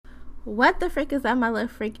What the frick is up, my little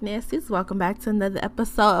freak nasties? Welcome back to another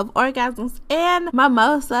episode of Orgasms and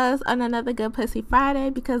Mimosas on another Good Pussy Friday,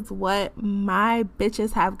 because what? My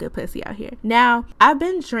bitches have good pussy out here. Now, haven't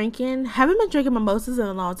been drinking mimosas in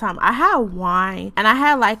a long time. I had wine, and I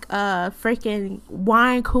had like a freaking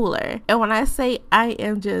wine cooler. And when I say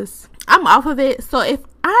I'm off of it. So if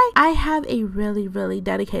I have a really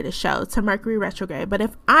dedicated show to Mercury retrograde, but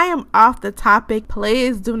if I am off the topic,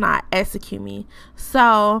 please do not execute me.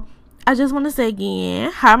 So I just want to say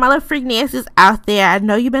again, hi my little freak nasties out there. I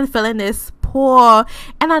know you've been feeling this pull,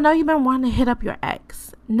 and I know you've been wanting to hit up your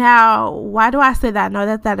ex. Now, why do I say that? I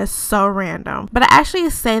know that is so random, but I actually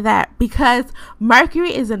say that because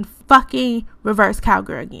Mercury is in fucking reverse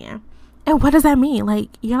cowgirl again. And what does that mean? Like,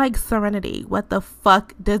 you're like Serenity. What the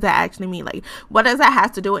fuck does that actually mean? Like, what does that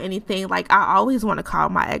have to do with anything? Like, I always want to call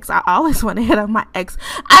my ex. I always want to hit up my ex.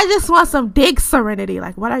 I just want some dick, Serenity.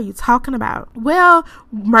 Like, what are you talking about? Well,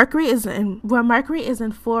 Mercury is in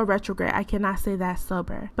full retrograde. I cannot say that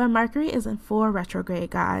sober. But Mercury is in full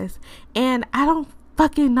retrograde, guys. And I don't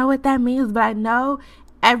fucking know what that means, but I know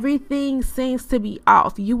everything seems to be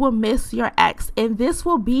off. You will miss your ex, and this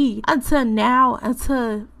will be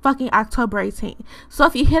until fucking October 18th. So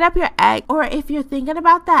if you hit up your ex, or if you're thinking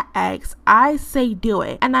about that ex, I say do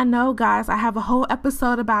it. And I know, guys, I have a whole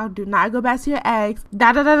episode about do not go back to your ex,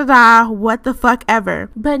 what the fuck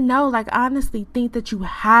ever. But no, like, honestly, think that you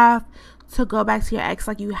have to go back to your ex.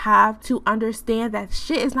 Like, you have to understand that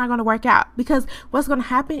shit is not going to work out, because what's going to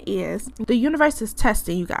happen is the universe is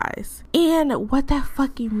testing you guys, and what that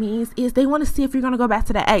fucking means is they want to see if you're going to go back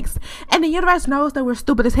to the ex, and the universe knows that we're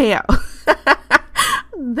stupid as hell.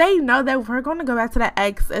 They know that we're going to go back to the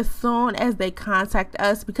ex as soon as they contact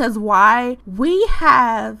us, because why? We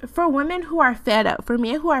have, for women who are fed up, for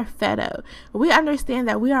men who are fed up, we understand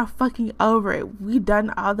that we are fucking over it. We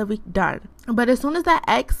done all that we done. But as soon as that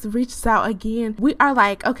ex reaches out again, we are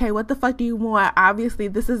like, okay, what the fuck do you want? Obviously,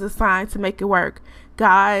 this is a sign to make it work.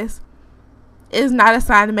 Guys, it's not a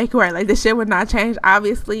sign to make it work. Like, this shit would not change.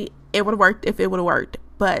 Obviously, it would have worked if it would have worked.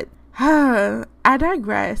 But I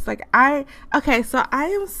digress. So I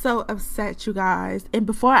am so upset, you guys. And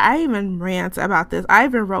before I even rant about this, I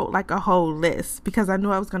even wrote like a whole list because I knew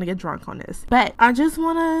I was going to get drunk on this. But I just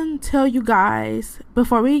want to tell you guys,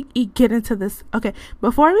 before we even get into this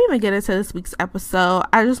week's episode,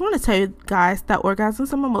 I just want to tell you guys that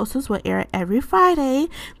Orgasms and Mimosas will air every Friday.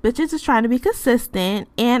 Bitches is trying to be consistent,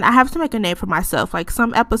 and I have to make a name for myself. Like,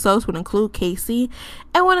 some episodes would include Casey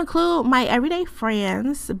and would include my everyday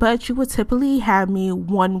friends, but you would typically have me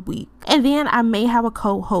 1 week, and then I may have a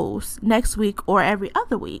co-host next week or every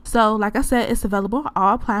other week. So like I said, it's available on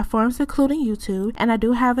all platforms including YouTube, and I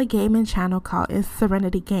do have a gaming channel called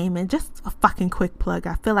Serenity Gaming. Just a fucking quick plug.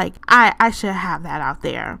 I feel like I should have that out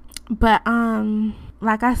there. But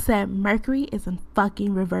like I said, Mercury is in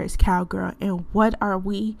fucking reverse cowgirl, and what are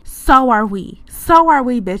we? So are we,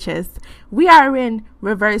 bitches. We are in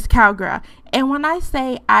reverse cowgirl. And when I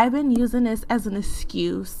say, I've been using this as an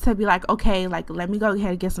excuse to be like, okay, like, let me go ahead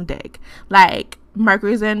and get some dick. Like,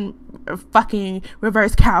 Mercury's in fucking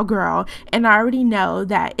reverse cowgirl, and I already know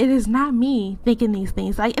that it is not me thinking these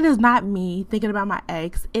things. Like, it is not me thinking about my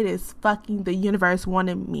ex. It is fucking the universe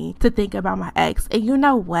wanting me to think about my ex. And you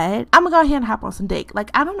know what? I'm gonna go ahead and hop on some dick.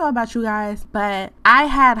 Like, I don't know about you guys, but I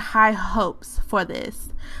had high hopes for this.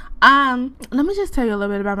 Let me just tell you a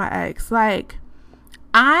little bit about my ex. Like,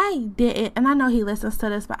 I didn't, and I know he listens to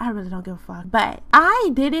this, but I really don't give a fuck. But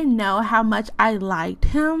I didn't know how much I liked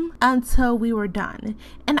him until we were done.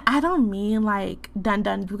 And I don't mean like done.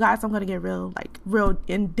 You guys, I'm gonna get real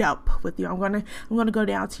in depth with you. I'm gonna go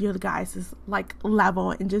down to your guys' like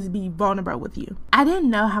level and just be vulnerable with you. I didn't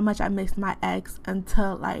know how much I missed my ex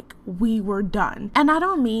until like we were done. And I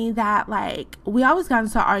don't mean that like we always got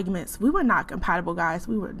into arguments. We were not compatible, guys.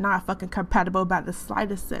 We were not fucking compatible by the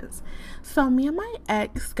slightest sense. So me and my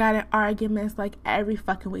ex got in arguments like every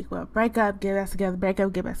fucking week. We'll break up, get back together, break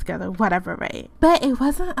up, get back together, whatever, right? But it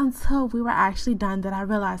wasn't until we were actually done that I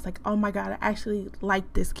realized, like, oh my god, I actually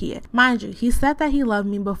like this kid. Mind you, he said that he loved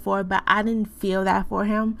me before, but I didn't feel that for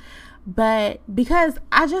him. But because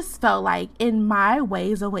I just felt like in my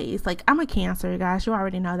ways, like, I'm a Cancer, guys, you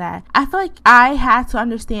already know that. I feel like I had to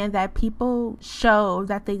understand that people show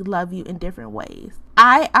that they love you in different ways.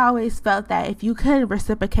 I always felt that if you couldn't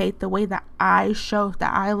reciprocate the way that I showed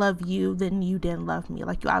that I love you, then you didn't love me.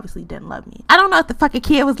 Like, you obviously didn't love me. I don't know if the fucking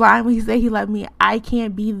kid was lying when he said he loved me. I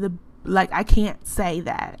can't say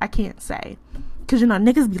that. I can't say. Because, you know,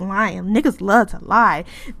 niggas be lying. Niggas love to lie.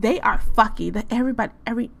 They are fucking.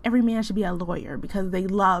 Every man should be a lawyer because they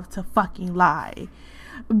love to fucking lie.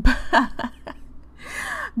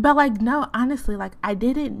 But like, no, honestly, like I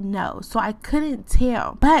didn't know, so I couldn't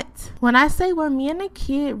tell. But when I say when me and the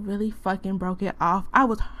kid really fucking broke it off, I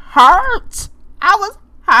was hurt. I was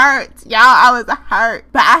hurt, y'all. I was hurt.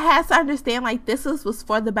 But I had to understand, like, this was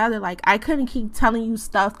for the better. Like, I couldn't keep telling you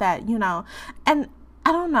stuff that, you know, and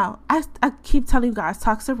I don't know. I keep telling you guys,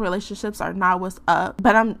 toxic relationships are not what's up.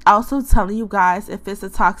 But I'm also telling you guys, if it's a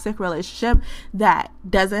toxic relationship that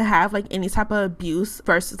doesn't have like any type of abuse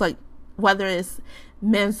versus like whether it's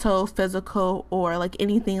mental, physical, or like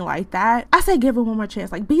anything like that, I say give it one more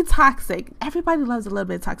chance. Like, be toxic. Everybody loves a little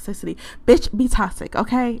bit of toxicity. Bitch, be toxic,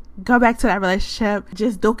 okay? Go back to that relationship.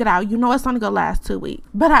 Just duke it out. You know it's only gonna last 2 weeks.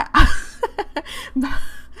 But but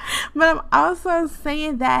I'm also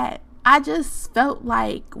saying that I just felt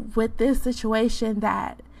like with this situation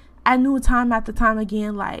that I knew time after time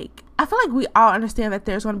again, like, I feel like we all understand that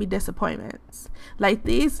there's going to be disappointments. Like,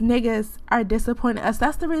 these niggas are disappointing us.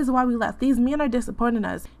 That's the reason why we left. These men are disappointing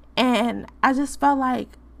us. And I just felt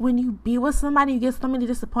like when you be with somebody, you get so many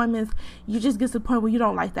disappointments, you just get to the point where you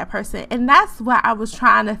don't like that person. And that's what I was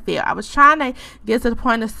trying to feel. I was trying to get to the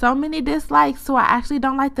point of so many dislikes, so I actually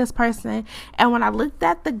don't like this person. And when I looked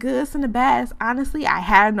at the goods and the bads, honestly, I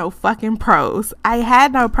had no fucking pros. I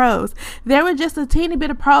had no pros. There were just a teeny bit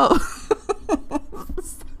of pros.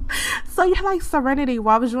 So you're like, Serenity,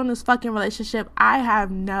 why was you in this fucking relationship? I have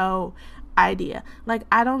no idea. Like,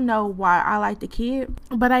 I don't know why I liked the kid,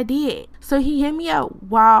 but I did. So he hit me up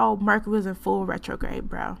while Mercury was in full retrograde,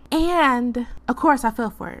 bro. And of course I fell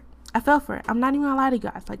for it. I'm not even gonna lie to you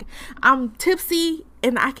guys. Like, I'm tipsy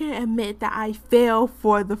and I can admit that I fell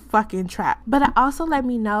for the fucking trap. But it also let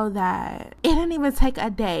me know that it didn't even take a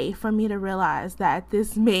day for me to realize that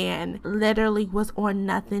this man literally was on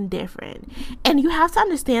nothing different. And you have to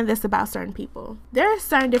understand this about certain people. There are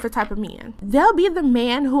certain different type of men. There'll be the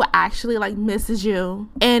man who actually like misses you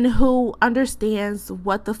and who understands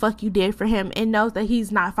what the fuck you did for him and knows that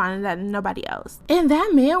he's not finding that in nobody else. And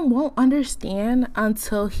that man won't understand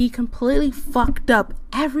until he completely fucked up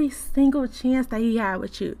every single chance that he had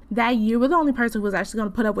with you. That you were the only person who was actually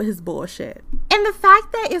going to put up with his bullshit. And the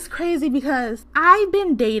fact that it's crazy because I've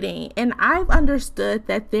been dating and I've understood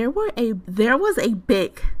that there was a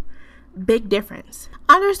big difference.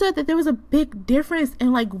 I understood that there was a big difference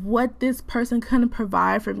in like what this person couldn't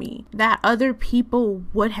provide for me that other people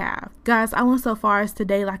would have. Guys, I went so far as to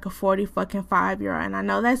date like a 45-year-old, and I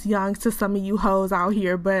know that's young to some of you hoes out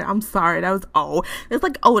here, but I'm sorry, that was old. It's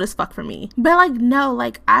like old as fuck for me. But like, no,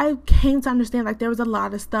 like I came to understand like there was a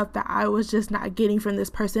lot of stuff that I was just not getting from this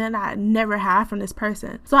person and I never had from this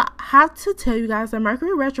person. So I have to tell you guys that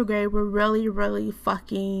Mercury retrograde will really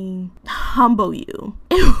fucking humble you.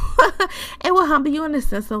 It will humble you in the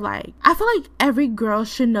sense of like, I feel like every girl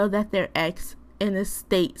should know that their ex in a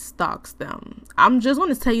state stalks them. I'm just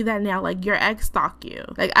going to tell you that now. Like, your ex stalk you.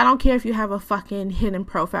 Like, I don't care if you have a fucking hidden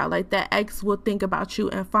profile. Like, that ex will think about you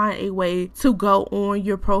and find a way to go on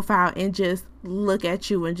your profile and just look at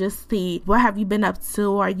you and just see what have you been up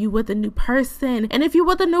to. Are you with a new person? And if you're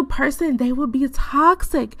with a new person, they will be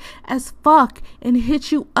toxic as fuck and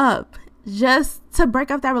hit you up just to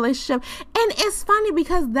break up that relationship. And it's funny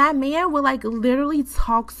because that man will like literally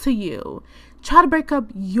talk to you, try to break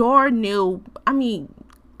up your new,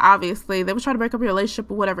 obviously they would try to break up your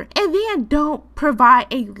relationship or whatever, and then don't provide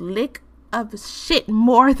a lick of shit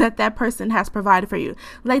more that person has provided for you.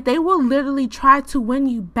 Like, they will literally try to win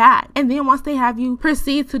you back, and then once they have you,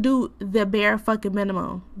 proceed to do the bare fucking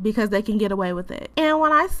minimum because they can get away with it. And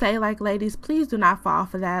when I say, like, ladies, please do not fall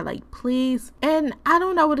for that. Like, please. And I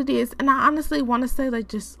don't know what it is, and I honestly want to say, like,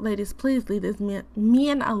 just ladies, please leave this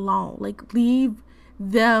men alone. Like, leave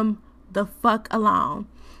them the fuck alone.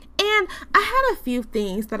 And I had a few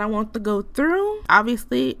things that I want to go through.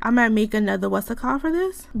 Obviously, I might make another what's it called for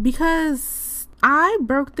this, because I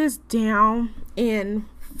broke this down in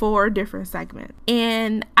 4 different segments.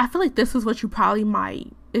 And I feel like this is what you probably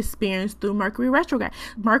might experience through Mercury retrograde.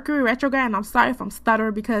 And I'm sorry if I'm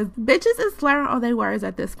stuttering because bitches is slurring all their words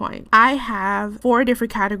at this point. I have 4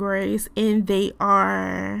 different categories, and they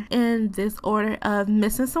are in this order of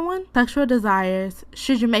missing someone, sexual desires,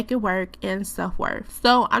 should you make it work, and self-worth.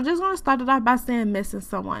 So I'm just going to start it off by saying missing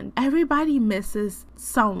someone. Everybody misses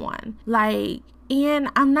someone. Like, and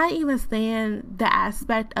I'm not even saying the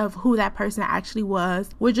aspect of who that person actually was.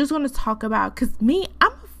 We're just going to talk about, because I'm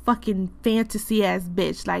a fucking fantasy ass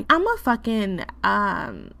bitch. Like, I'm a fucking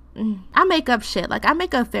I make up shit. Like, I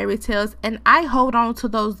make up fairy tales, and I hold on to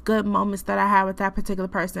those good moments that I had with that particular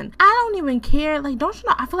person. I don't even care. Like, don't you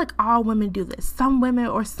know, I feel like all women do this. Some women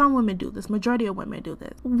do this. Majority of women do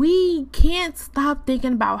this. We can't stop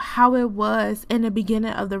thinking about how it was in the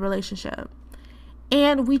beginning of the relationship.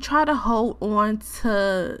 and we try to hold on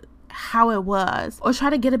to how it was or try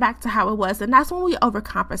to get it back to how it was. And that's when we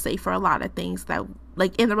overcompensate for a lot of things that,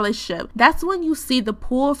 like, in the relationship. That's when you see the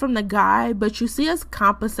pull from the guy, but you see us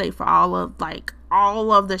compensate for all of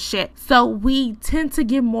the shit. So we tend to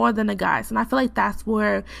give more than the guys, and I feel like that's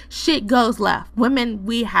where shit goes left. Women,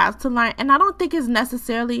 we have to learn, and I don't think it's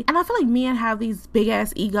necessarily, and I feel like men have these big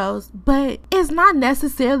ass egos, but it's not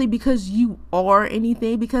necessarily because you are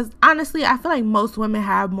anything, because honestly I feel like most women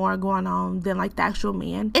have more going on than like the actual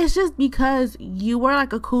man. It's just because you are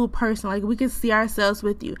like a cool person, like we can see ourselves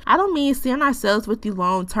with you. I don't mean seeing ourselves with you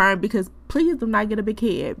long term, because please do not get a big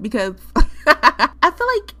head, because I feel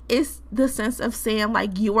like it's the sense of saying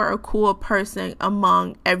like you are a cool person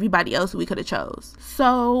among everybody else we could have chose.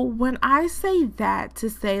 So when I say that, to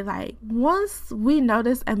say like once we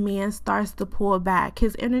notice a man starts to pull back,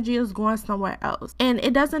 his energy is going somewhere else, and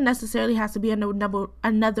it doesn't necessarily have to be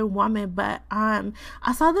another woman, but I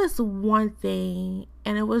saw this one thing,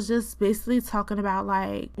 and it was just basically talking about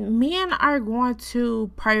like men are going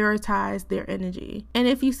to prioritize their energy, and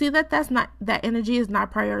if you see that that energy is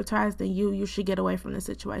not prioritized, then you should get away from the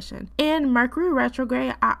situation. In Mercury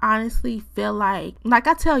retrograde, I honestly feel like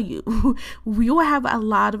I tell you, we will have a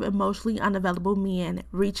lot of emotionally unavailable men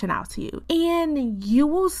reaching out to you, and you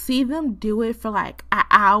will see them do it for like an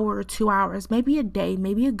hour, 2 hours, maybe a day,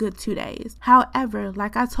 maybe a good 2 days. However,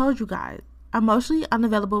 like I told you guys, emotionally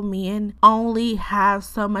unavailable men only have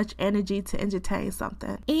so much energy to entertain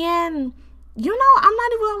something. And you know, I'm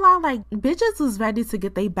not even gonna lie, like bitches was ready to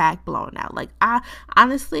get their back blown out. Like I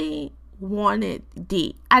honestly wanted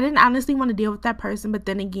D. I didn't honestly want to deal with that person, but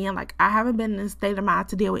then again, like I haven't been in a state of mind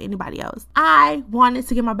to deal with anybody else. I wanted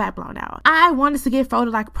to get my back blown out. I wanted to get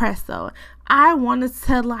folded like presto. I wanted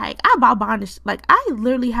to like, I bought bondage, like I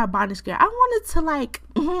literally have bondage gear. I wanted to like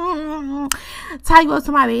tie you up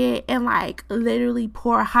to my bed and like literally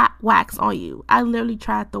pour hot wax on you. I literally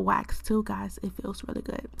tried the wax too, guys. It feels really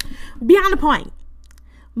good. Beyond the point.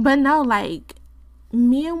 But no, like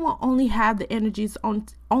men will only have the energies on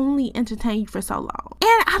only entertain you for so long.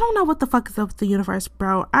 And I don't know what the fuck is up with the universe,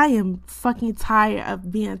 bro. I am fucking tired of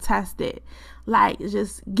being tested. Like,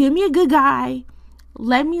 just give me a good guy,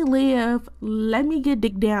 let me live, let me get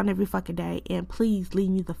dick down every fucking day, and please leave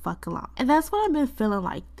me the fuck alone. And that's what I've been feeling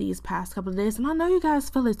like these past couple of days, and I know you guys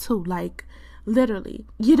feel it too. Like, literally,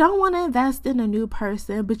 you don't want to invest in a new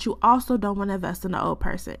person, but you also don't want to invest in an old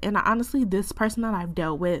person. And honestly, this person that I've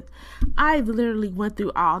dealt with, I've literally went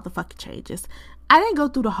through all the fucking changes. I didn't go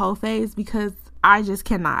through the whole phase because I just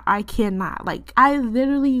cannot. Like, I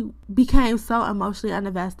literally became so emotionally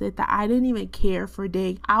uninvested that I didn't even care for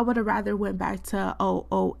dick. I would have rather went back to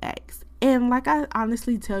OOX. And like I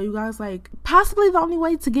honestly tell you guys, like possibly the only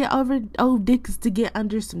way to get over old dick is to get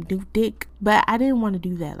under some new dick. But I didn't want to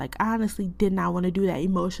do that. Like I honestly did not want to do that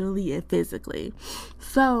emotionally and physically.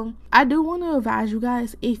 So I do want to advise you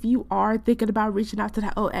guys, if you are thinking about reaching out to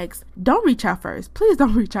that OX, don't reach out first. Please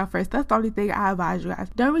don't reach out first. That's the only thing I advise you guys.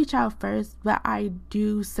 Don't reach out first. But I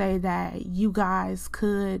do say that you guys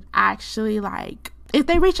could actually like, if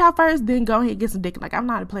they reach out first, then go ahead and get some dick. Like, I'm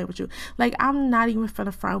not playing with you. Like, I'm not even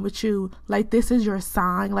finna front with you. Like, this is your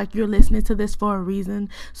sign. Like, you're listening to this for a reason.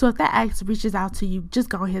 So if that ex reaches out to you, just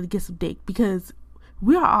go ahead and get some dick, because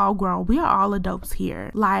we are all grown. We are all adults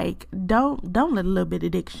here. Like, don't let a little bit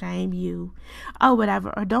of dick shame you or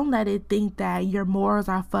whatever. Or don't let it think that your morals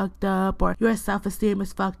are fucked up or your self-esteem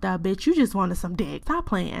is fucked up, bitch. You just wanted some dick. Stop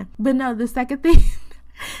playing. But no, the second thing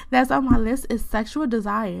that's on my list is sexual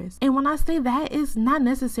desires. And when I say that, it's not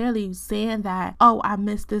necessarily saying that, oh, I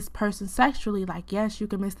miss this person sexually. Like, yes, you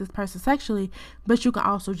can miss this person sexually, but you can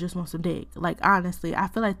also just want some dick. Like, honestly, I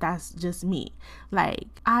feel like that's just me.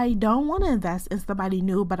 Like, I don't want to invest in somebody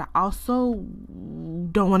new, but I also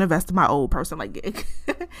don't want to invest in my old person like dick.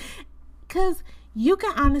 Because you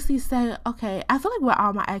can honestly say, okay, I feel like with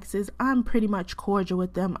all my exes, I'm pretty much cordial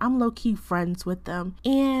with them. I'm low-key friends with them.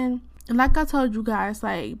 And like I told you guys,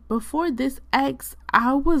 like before this ex,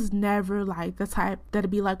 I was never like the type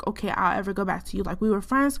that'd be like, okay, I'll ever go back to you. Like, we were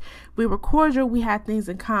friends, we were cordial, we had things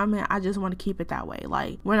in common. I just want to keep it that way.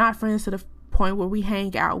 Like, we're not friends to the point where we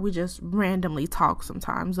hang out, we just randomly talk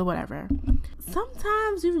sometimes or whatever.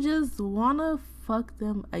 Sometimes you just want to fuck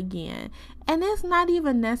them again. And it's not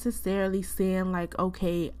even necessarily saying like,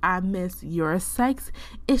 okay, I miss your sex.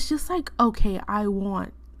 It's just like, okay, I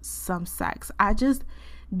want some sex. I just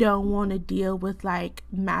don't want to deal with like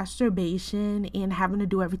masturbation and having to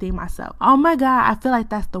do everything myself. Oh my god, I feel like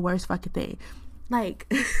that's the worst fucking thing. Like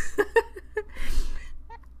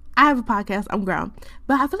I have a podcast, I'm grown,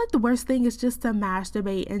 but I feel like the worst thing is just to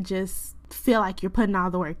masturbate and just feel like you're putting all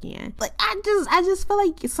the work in. Like, I just feel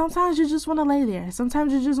like sometimes you just want to lay there.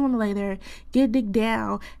 Sometimes you just want to lay there, get dick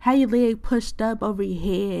down, have your leg pushed up over your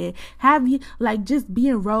head, have you, like, just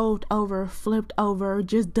being rolled over, flipped over,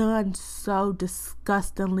 just done so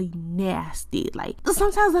disgustingly nasty. Like,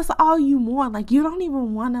 sometimes that's all you want. Like, you don't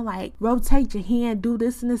even want to, like, rotate your hand, do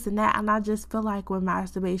this and this and that. And I just feel like with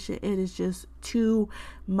masturbation, it is just too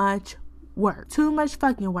much work, too much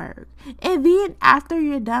fucking work. And then after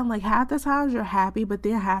you're done, like, half the times you're happy, but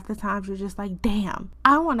then half the times you're just like, damn,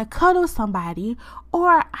 I want to cuddle somebody,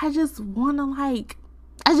 or I just want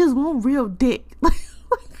real dick.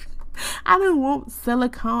 I don't want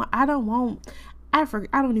silicone. I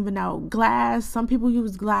don't even know, glass. Some people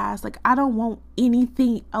use glass. Like, I don't want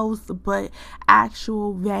anything else but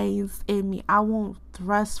actual veins in me. I want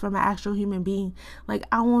thrust from an actual human being. Like,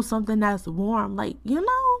 I want something that's warm. Like,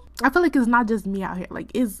 I feel like it's not just me out here.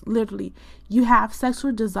 Like, it's literally, you have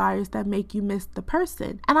sexual desires that make you miss the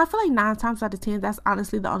person. And I feel like 9 times out of 10, that's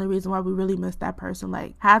honestly the only reason why we really miss that person.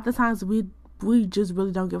 Like, half the times we just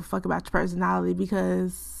really don't give a fuck about your personality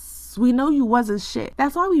because we know you wasn't shit.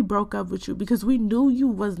 That's why we broke up with you, because we knew you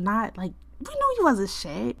wasn't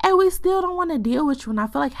shit, and we still don't want to deal with you. And I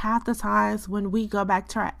feel like half the times when we go back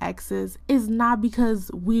to our exes, it's not because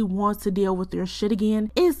we want to deal with your shit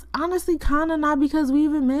again. It's honestly kind of not because we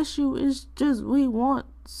even miss you. It's just we want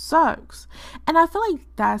sex. And I feel like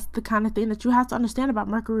that's the kind of thing that you have to understand about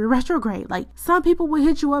Mercury retrograde. Like, some people will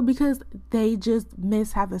hit you up because they just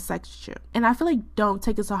miss having sex with you. And I feel like don't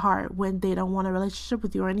take it to heart when they don't want a relationship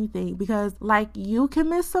with you or anything, because like, you can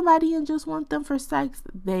miss somebody and just want them for sex.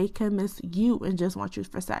 They can miss you and just want you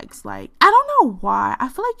for sex. Like, I don't know why. I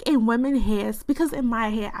feel like in women's heads, because in my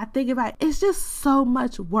head, I think about it's just so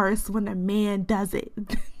much worse when a man does it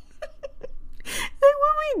than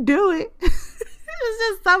when we do it. It's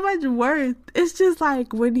just so much worse. It's just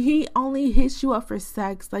like when he only hits you up for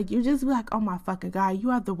sex, like, you just be like, oh my fucking God,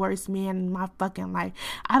 you are the worst man in my fucking life.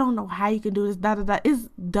 I don't know how you can do this, da da da. It's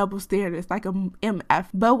double standards, like a MF.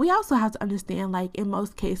 But we also have to understand, like, in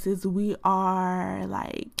most cases, we are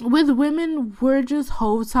like, with women, we're just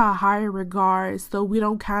hold to a higher regard, so we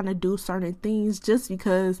don't kind of do certain things just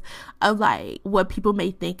because of like what people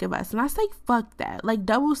may think of us. And I say fuck that. Like,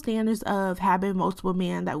 double standards of having multiple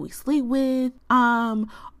men that we sleep with,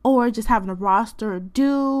 or just having a roster of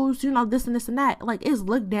dudes, this and this and that. Like, it's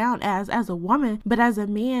looked down as a woman, but as a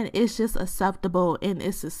man, it's just acceptable and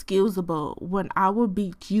it's excusable when I will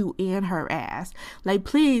beat you and her ass. Like,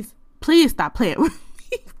 please stop playing with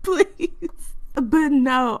me, please. But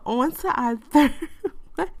no, on to our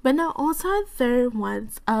third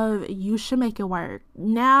ones of you should make it work.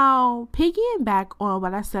 Now, piggying back on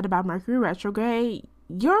what I said about Mercury retrograde,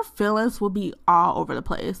 your feelings will be all over the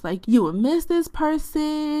place. Like, you will miss this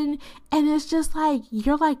person, and it's just like,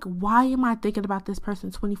 you're like, why am I thinking about this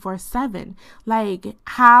person 24/7? Like,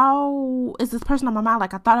 how is this person on my mind?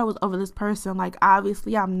 Like, I thought I was over this person. Like,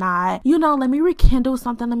 obviously I'm not. Let me rekindle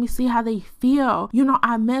something. Let me see how they feel.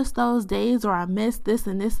 I miss those days, or I miss this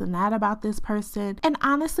and that about this person. And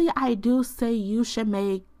honestly, I do say you should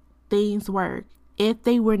make things work if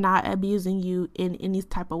they were not abusing you in any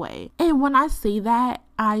type of way. And when I say that,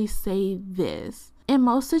 I say this. In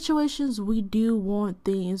most situations, we do want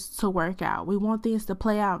things to work out. We want things to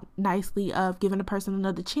play out nicely, of giving a person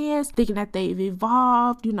another chance, thinking that they've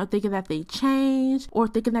evolved, thinking that they changed, or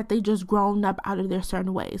thinking that they just grown up out of their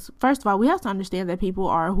certain ways. First of all, we have to understand that people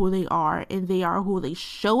are who they are, and they are who they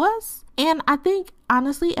show us. And I think,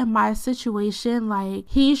 honestly, in my situation, like,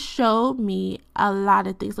 he showed me a lot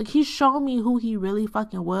of things. Like, he showed me who he really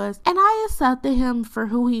fucking was, and I accepted him for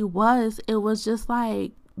who he was. It was just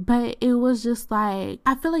like, but it was just like,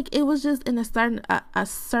 I feel like it was just in a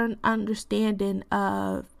certain understanding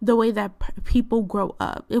of the way that people grow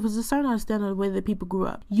up. It was a certain understanding of the way that people grew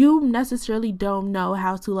up. You necessarily don't know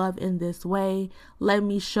how to love in this way. Let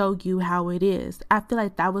me show you how it is. I feel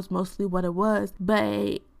like that was mostly what it was.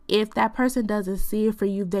 But if that person doesn't see it for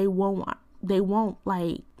you, they won't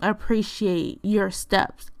like appreciate your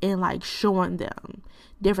steps and like showing them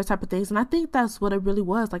different type of things. And I think that's what it really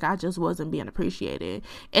was. Like, I just wasn't being appreciated,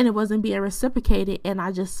 and it wasn't being reciprocated. And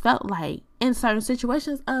I just felt like in certain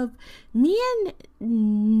situations of men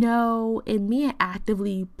know and men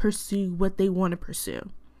actively pursue what they want to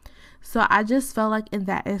pursue. So I just felt like in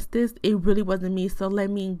that instance, it really wasn't me. So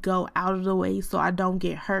let me go out of the way so I don't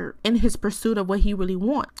get hurt in his pursuit of what he really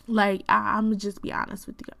wants. Like, I'm gonna just be honest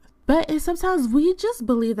with you guys. But sometimes we just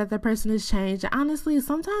believe that the person has changed. Honestly,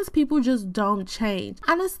 sometimes people just don't change.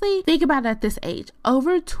 Honestly, think about it at this age.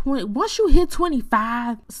 Once you hit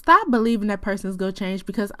 25, stop believing that person's gonna change,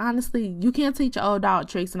 because honestly, you can't teach old dog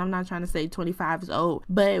tricks, and I'm not trying to say 25 is old,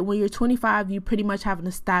 but when you're 25, you pretty much have an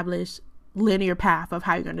established linear path of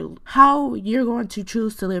how you're going to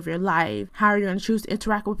choose to live your life, how you're going to choose to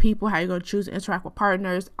interact with people, how you're going to choose to interact with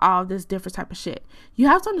partners, all this different type of shit. You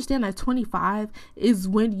have to understand that 25 is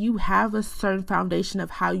when you have a certain foundation of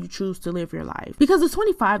how you choose to live your life, because at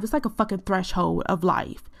 25 it's like a fucking threshold of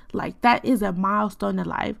life. Like, that is a milestone in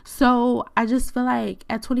life. So I just feel like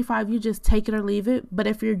at 25, you just take it or leave it. But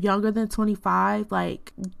if you're younger than 25,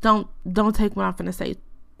 like, don't take what I'm finna say.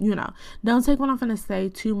 Don't take what I'm going to say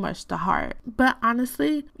too much to heart. But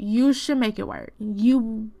honestly, you should make it work.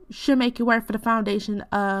 You should make it work for the foundation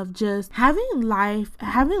of just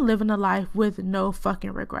living a life with no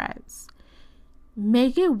fucking regrets.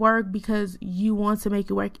 Make it work because you want to make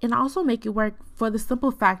it work, and also make it work for the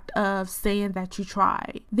simple fact of saying that you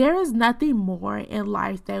tried. There is nothing more in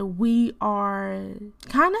life that we are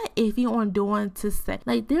kind of iffy on doing to say.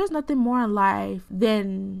 Like, there's nothing more in life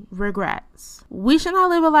than regrets. We should not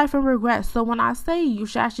live a life of regrets. So when I say you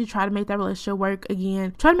should actually try to make that relationship work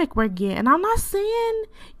again, try to make it work again. And I'm not saying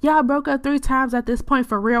y'all broke up 3 times at this point,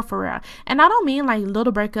 for real. And I don't mean like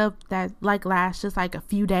little breakup that like lasts just like a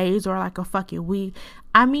few days or like a fucking week.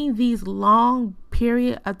 I mean these long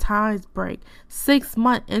period of times break,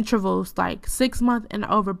 6-month intervals, like 6-month and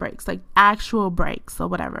over breaks, like actual breaks or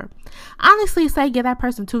whatever. Honestly, say get that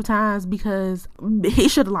person 2 times, because he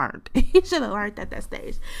should have learned. He should have learned at that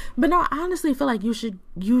stage. But no, I honestly feel like you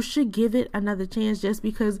should give it another chance, just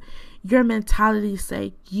because your mentality's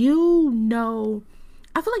sake.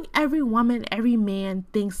 I feel like every woman, every man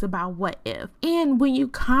thinks about what if. And when you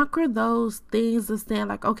conquer those things and stand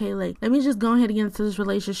like, okay, like, let me just go ahead and get into this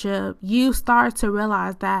relationship, you start to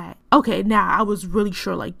realize that, okay, now I was really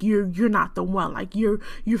sure, like, you're not the one. Like, you're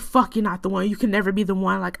fucking not the one. You can never be the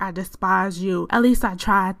one. Like, I despise you. At least I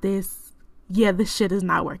tried this. Yeah, this shit is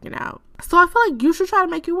not working out. So I feel like you should try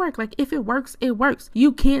to make it work. Like, if it works, it works.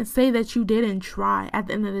 You can't say that you didn't try at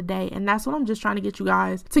the end of the day. And that's what I'm just trying to get you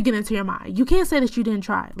guys to get into your mind. You can't say that you didn't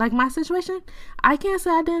try. Like my situation, I can't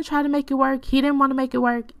say I didn't try to make it work. He didn't want to make it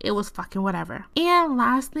work. It was fucking whatever. And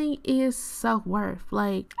last thing is self-worth.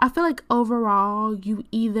 Like, I feel like overall, you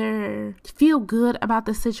either feel good about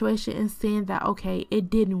the situation and saying that, okay,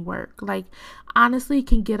 it didn't work. Like, honestly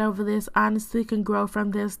can get over this, honestly can grow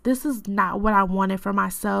from this. This is not what I wanted for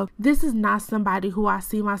myself. This is not somebody who I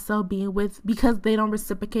see myself being with, because they don't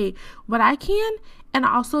reciprocate what I can, and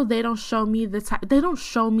also they don't show me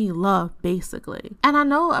love, basically. And I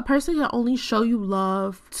know a person can only show you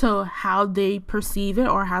love to how they perceive it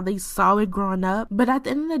or how they saw it growing up, but at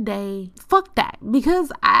the end of the day, fuck that,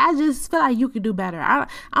 because I just feel like you could do better.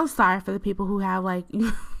 I'm sorry for the people who have like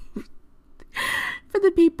for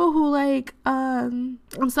the people who like I'm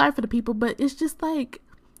sorry for the people, but it's just like,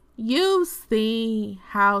 you see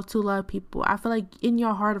how to love people. I feel like in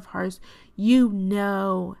your heart of hearts, you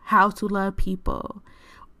know how to love people,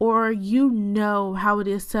 or you know how it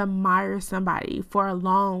is to admire somebody for a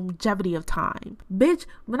longevity of time. Bitch,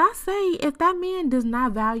 when I say if that man does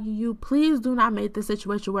not value you, please do not make the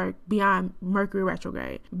situation work beyond Mercury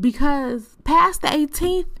retrograde, because past the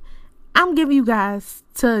 18th, I'm giving you guys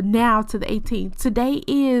to the 18th. Today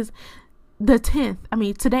is the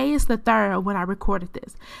 10th. Today is the 3rd when I recorded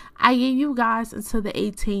this. I give you guys until the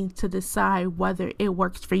 18th to decide whether it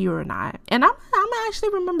works for you or not. And I'm gonna actually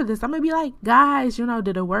remember this. I'm gonna be like, guys,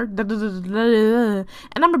 did it work? And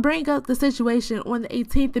I'm gonna bring up the situation on the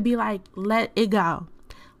 18th to be like, let it go.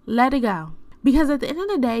 Let it go. Because at the end of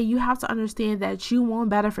the day, you have to understand that you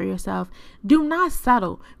want better for yourself. Do not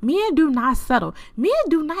settle. Men do not settle. Men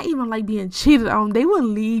do not even like being cheated on. They will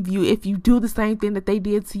leave you if you do the same thing that they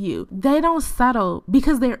did to you. They don't settle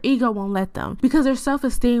because their ego won't let them. Because their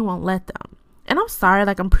self-esteem won't let them. And I'm sorry,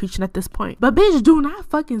 like I'm preaching at this point, but bitch, do not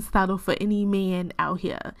fucking settle for any man out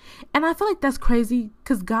here. And I feel like that's crazy,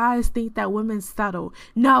 because guys think that women settle.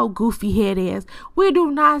 No, goofy head ass. We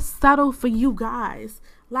do not settle for you guys.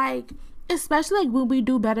 Like, especially like when we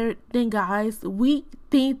do better than guys, we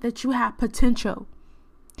think that you have potential.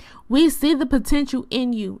 We see the potential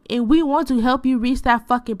in you, and we want to help you reach that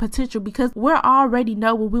fucking potential, because we already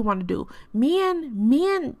know what we want to do.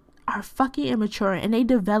 Men are fucking immature, and they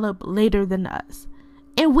develop later than us,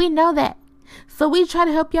 and we know that. So we try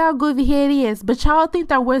to help y'all goofy head is, but y'all think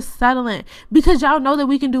that we're settling because y'all know that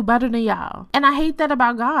we can do better than y'all. And I hate that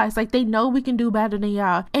about guys. Like, they know we can do better than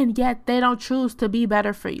y'all, and yet they don't choose to be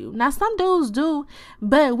better for you. Now, some dudes do,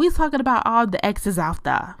 but we talking about all the exes out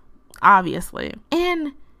there, obviously.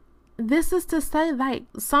 And this is to say, like,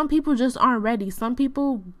 some people just aren't ready. Some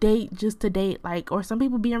people date just to date, like, or some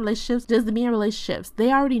people be in relationships just to be in relationships.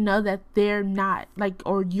 They already know that they're not, like,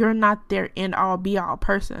 or you're not their end all be all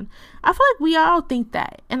person. I feel like we all think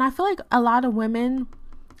that. And I feel like a lot of women,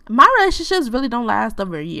 my relationships really don't last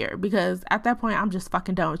over a year, because at that point I'm just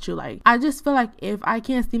fucking done with you. Like, I just feel like if I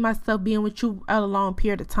can't see myself being with you at a long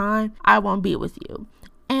period of time, I won't be with you.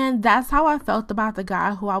 And that's how I felt about the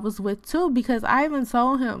guy who I was with too, because I even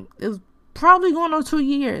told him it was probably going on 2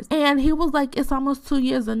 years, and he was like, it's almost 2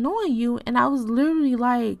 years of knowing you. And I was literally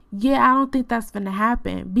like, yeah, I don't think that's gonna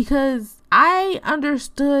happen, because I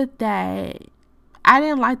understood that I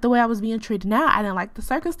didn't like the way I was being treated now. I didn't like the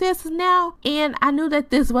circumstances now. And I knew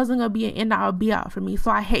that this wasn't going to be an end all be all for me.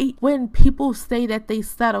 So I hate when people say that they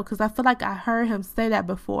settle, because I feel like I heard him say that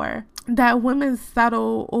before, that women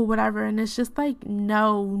settle or whatever. And it's just like,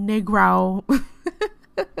 no, Negro.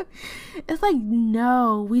 It's like,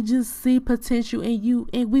 no, we just see potential in you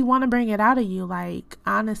and we want to bring it out of you. Like,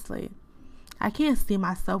 honestly, I can't see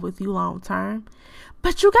myself with you long term.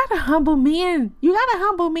 But you gotta humble men.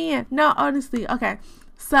 No, honestly. Okay.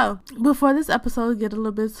 So before this episode get a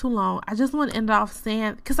little bit too long, I just want to end off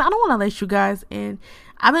saying, because I don't want to let you guys in.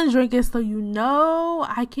 I've been drinking, so you know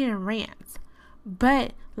I can rant.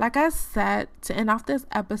 But like I said, to end off this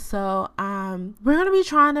episode, we're gonna be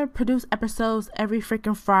trying to produce episodes every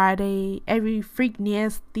freaking Friday, every freak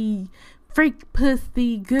nasty, freak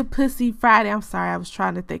pussy, good pussy Friday. I'm sorry, I was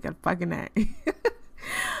trying to think of fucking that.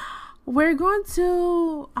 We're going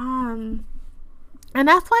to, and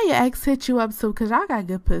that's why your ex hit you up too, because y'all got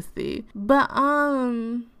good pussy. But,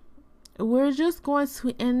 we're just going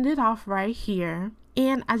to end it off right here.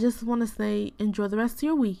 And I just want to say, enjoy the rest of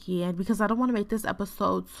your weekend, because I don't want to make this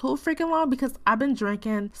episode too freaking long, because I've been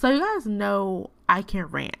drinking. So you guys know I can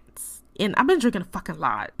rant, and I've been drinking a fucking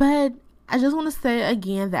lot. But I just want to say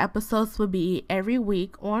again, the episodes will be every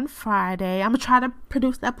week on Friday. I'm going to try to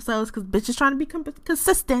produce episodes because bitch is trying to be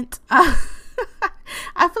consistent. I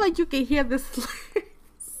feel like you can hear the slurs.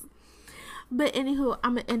 But anywho,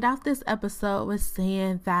 I'm going to end off this episode with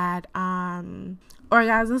saying that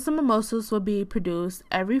Orgasms and Mimosas will be produced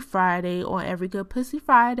every Friday on Every Good Pussy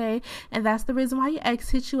Friday. And that's the reason why your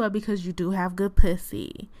ex hit you up, because you do have good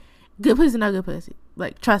pussy. Good pussy, no good pussy.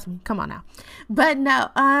 Like, trust me, come on now. But no,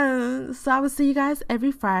 so I will see you guys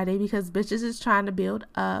every Friday, because bitches is trying to build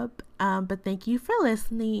up. But thank you for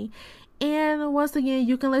listening. And once again,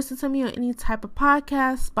 you can listen to me on any type of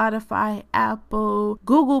podcast, Spotify, Apple,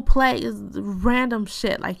 Google Play, is random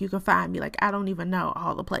shit. Like, you can find me. Like, I don't even know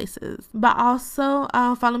all the places. But also,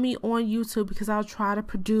 follow me on YouTube, because I'll try to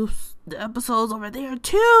produce the episodes over there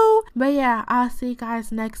too. But yeah, I'll see you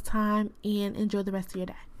guys next time, and enjoy the rest of your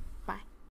day.